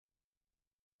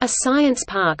A science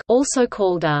park, also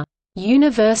called a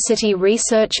university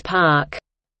research park,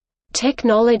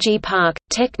 technology park,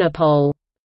 technopole,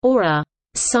 or a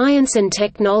science and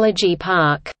technology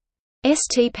park,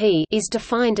 STP, is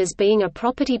defined as being a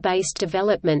property-based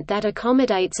development that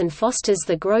accommodates and fosters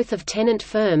the growth of tenant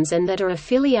firms and that are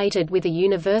affiliated with a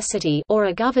university or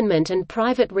a government and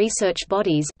private research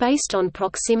bodies based on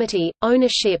proximity,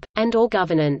 ownership, and/or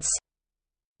governance.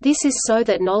 This is so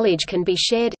that knowledge can be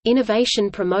shared,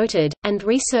 innovation promoted, and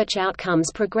research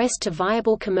outcomes progress to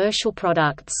viable commercial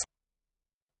products.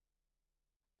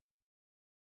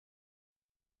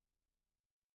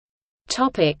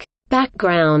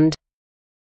 Background.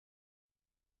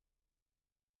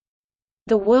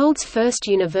 The world's first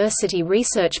university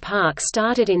research park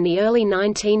started in the early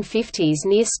 1950s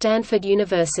near Stanford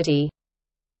University.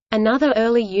 Another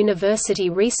early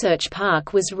university research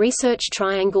park was Research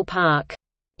Triangle Park.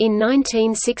 In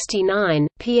 1969,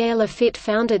 Pierre Lafitte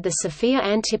founded the Sophia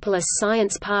Antipolis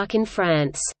Science Park in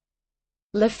France.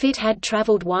 Lafitte had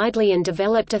traveled widely and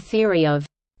developed a theory of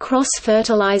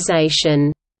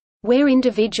cross-fertilization, where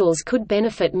individuals could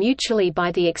benefit mutually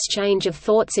by the exchange of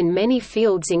thoughts in many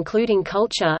fields including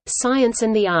culture, science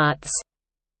and the arts.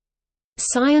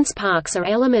 Science parks are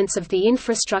elements of the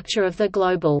infrastructure of the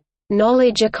global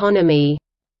knowledge economy.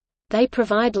 They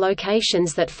provide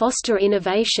locations that foster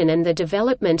innovation and the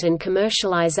development and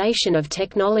commercialization of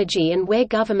technology and where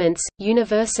governments,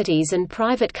 universities and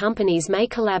private companies may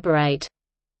collaborate.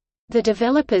 The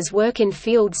developers work in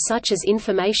fields such as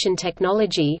information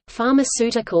technology,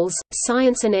 pharmaceuticals,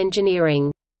 science and engineering.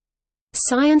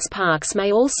 Science parks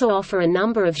may also offer a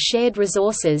number of shared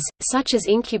resources, such as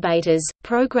incubators,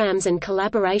 programs and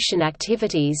collaboration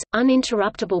activities,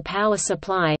 uninterruptible power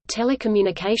supply,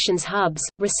 telecommunications hubs,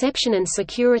 reception and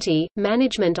security,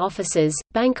 management offices,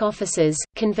 bank offices,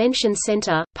 convention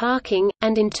center, parking,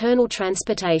 and internal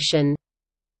transportation.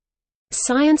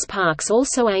 Science parks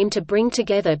also aim to bring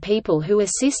together people who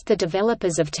assist the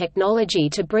developers of technology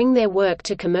to bring their work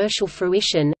to commercial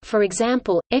fruition, for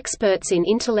example, experts in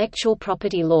intellectual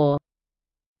property law.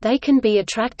 They can be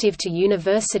attractive to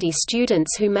university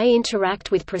students who may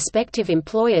interact with prospective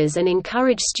employers and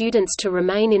encourage students to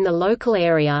remain in the local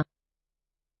area.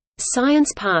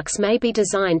 Science parks may be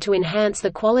designed to enhance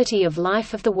the quality of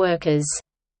life of the workers.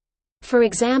 For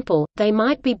example, they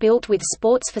might be built with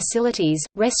sports facilities,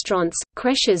 restaurants,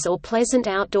 creches or pleasant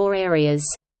outdoor areas.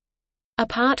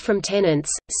 Apart from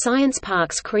tenants, science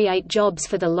parks create jobs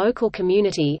for the local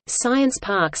community. Science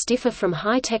parks differ from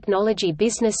high-technology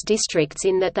business districts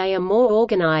in that they are more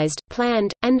organized,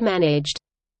 planned, and managed.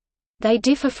 They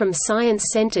differ from science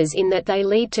centers in that they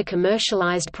lead to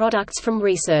commercialized products from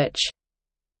research.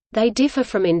 They differ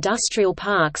from industrial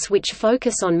parks which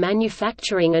focus on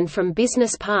manufacturing and from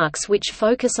business parks which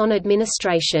focus on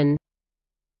administration.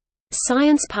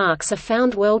 Science parks are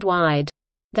found worldwide.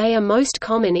 They are most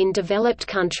common in developed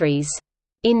countries.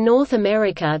 In North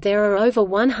America there are over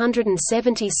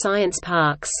 170 science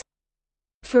parks.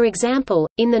 For example,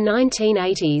 in the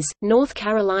 1980s, North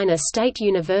Carolina State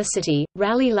University,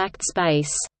 Raleigh lacked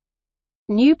space.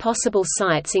 New possible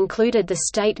sites included the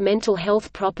state mental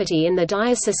health property and the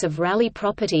Diocese of Raleigh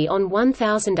property on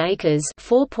 1,000 acres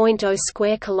 (4.0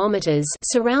 square kilometers)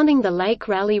 surrounding the Lake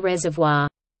Raleigh Reservoir.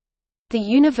 The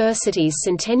university's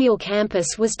Centennial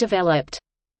Campus was developed.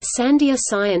 Sandia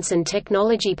Science and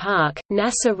Technology Park,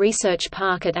 NASA Research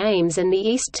Park at Ames and the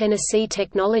East Tennessee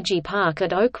Technology Park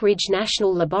at Oak Ridge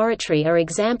National Laboratory are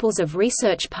examples of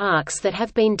research parks that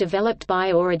have been developed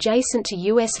by or adjacent to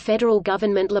U.S. federal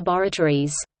government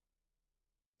laboratories.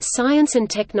 Science and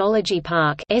Technology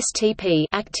Park (STP)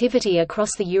 activity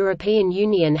across the European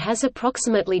Union has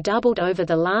approximately doubled over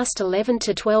the last 11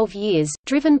 to 12 years,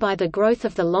 driven by the growth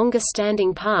of the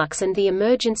longer-standing parks and the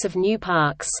emergence of new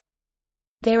parks.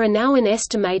 There are now an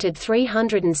estimated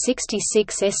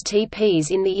 366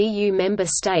 STPs in the EU member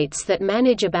states that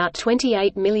manage about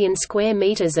 28 million square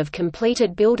meters of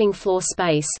completed building floor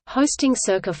space, hosting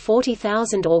circa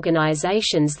 40,000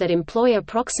 organizations that employ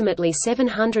approximately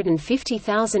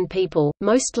 750,000 people,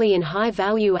 mostly in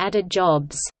high-value added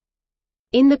jobs.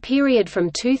 In the period from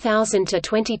 2000 to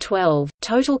 2012,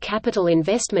 total capital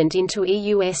investment into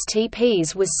EU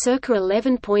STPs was circa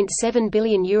 €11.7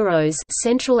 billion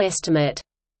central estimate.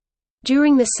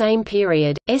 During the same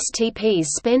period, STPs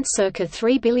spent circa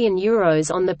 €3 billion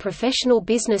on the professional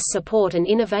business support and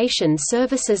innovation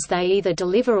services they either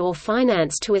deliver or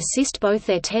finance to assist both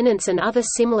their tenants and other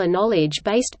similar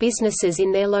knowledge-based businesses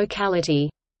in their locality.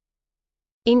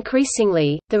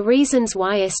 Increasingly, the reasons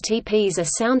why STPs are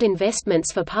sound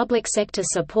investments for public sector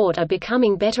support are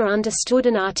becoming better understood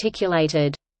and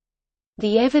articulated.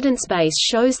 The evidence base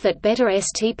shows that better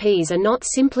STPs are not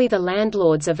simply the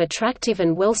landlords of attractive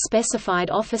and well-specified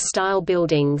office-style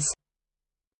buildings.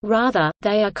 Rather,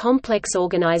 they are complex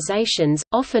organizations,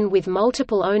 often with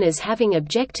multiple owners having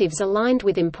objectives aligned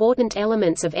with important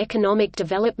elements of economic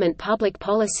development public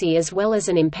policy, as well as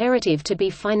an imperative to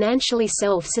be financially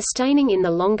self-sustaining in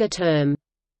the longer term.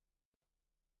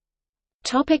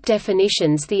 Topic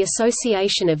definitions. The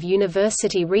Association of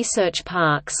University Research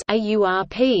Parks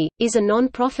 (AURP) is a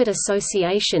non-profit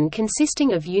association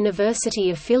consisting of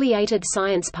university-affiliated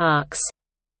science parks.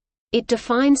 It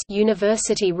defines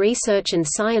university research and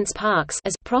science parks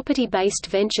as property-based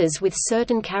ventures with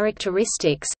certain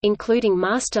characteristics, including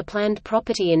master-planned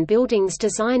property and buildings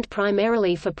designed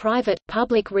primarily for private,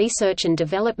 public research and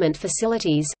development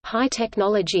facilities, high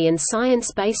technology and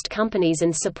science-based companies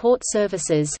and support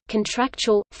services,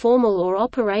 contractual, formal or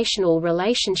operational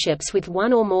relationships with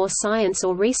one or more science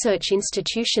or research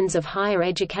institutions of higher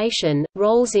education,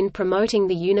 roles in promoting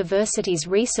the university's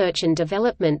research and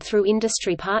development through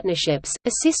industry partnerships,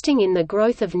 assisting in the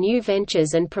growth of new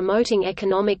ventures and promoting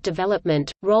economic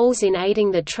development, roles in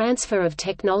aiding the transfer of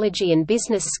technology and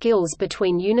business skills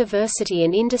between university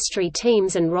and industry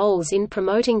teams, and roles in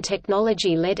promoting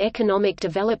technology-led economic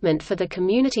development for the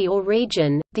community or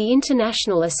region. The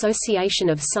International Association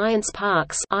of Science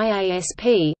Parks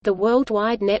 (IASP), the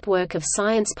worldwide network of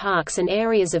science parks and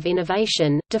areas of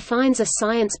innovation, defines a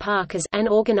science park as an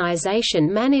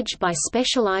organization managed by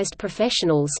specialized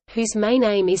professionals, whose main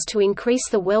aim is to increase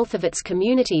the wealth of its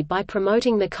community by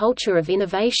promoting the culture of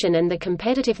innovation and the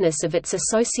competitiveness of its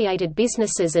associated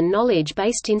businesses and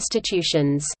knowledge-based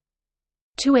institutions.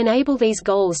 To enable these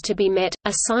goals to be met,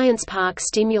 a science park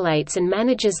stimulates and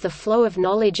manages the flow of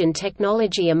knowledge and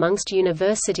technology amongst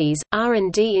universities,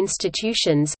 R&D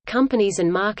institutions, companies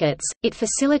and markets. It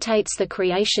facilitates the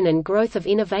creation and growth of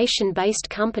innovation-based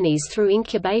companies through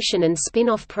incubation and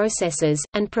spin-off processes,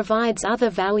 and provides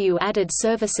other value-added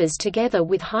services together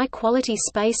with high-quality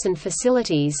space and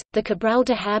facilities. The Cabral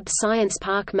de Hab Science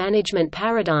Park Management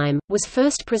Paradigm was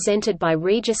first presented by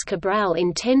Regis Cabral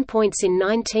in 10 points in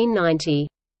 1990.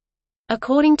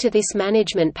 According to this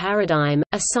management paradigm,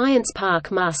 a science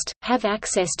park must have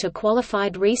access to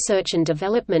qualified research and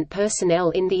development personnel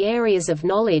in the areas of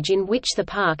knowledge in which the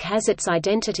park has its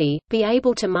identity, be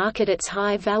able to market its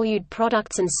high-valued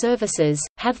products and services,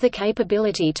 have the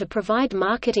capability to provide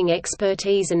marketing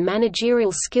expertise and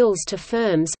managerial skills to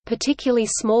firms, particularly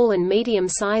small and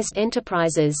medium-sized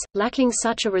enterprises, lacking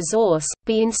such a resource,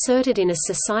 be inserted in a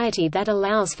society that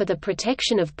allows for the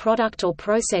protection of product or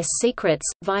process secrets,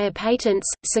 via patents,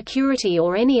 security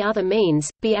or any other means,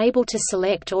 be able to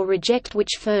select or reject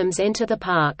which firms enter the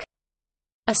park.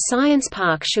 A science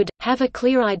park should have a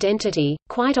clear identity,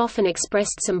 quite often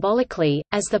expressed symbolically,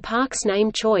 as the park's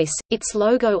name choice, its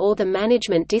logo or the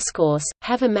management discourse,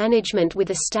 have a management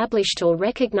with established or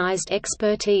recognized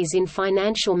expertise in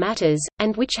financial matters,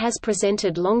 and which has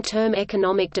presented long-term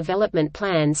economic development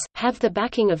plans, have the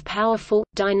backing of powerful,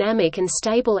 dynamic and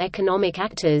stable economic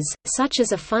actors, such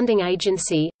as a funding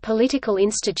agency, political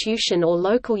institution or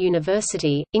local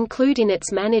university, include in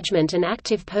its management an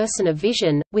active person of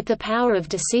vision, with the power of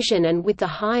decision and with the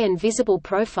high and visible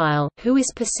profile, who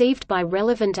is perceived by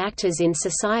relevant actors in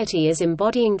society as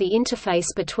embodying the interface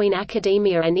between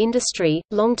academia and industry,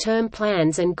 long-term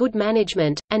plans and good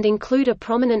management, and include a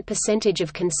prominent percentage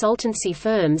of consultancy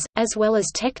firms, as well as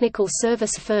technical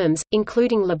service firms,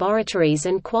 including laboratories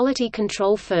and quality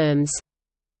control firms.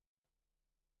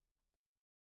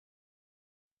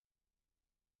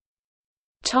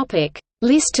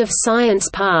 List of science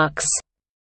parks.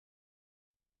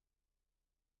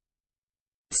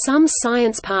 Some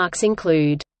science parks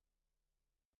include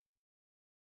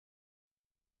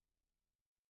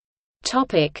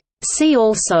See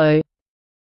also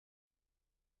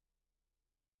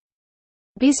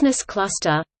Business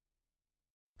cluster,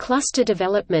 Cluster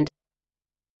development,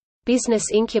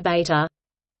 Business incubator,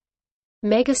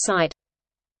 Megasite,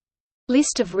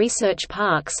 List of research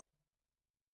parks,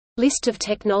 List of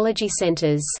technology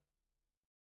centers.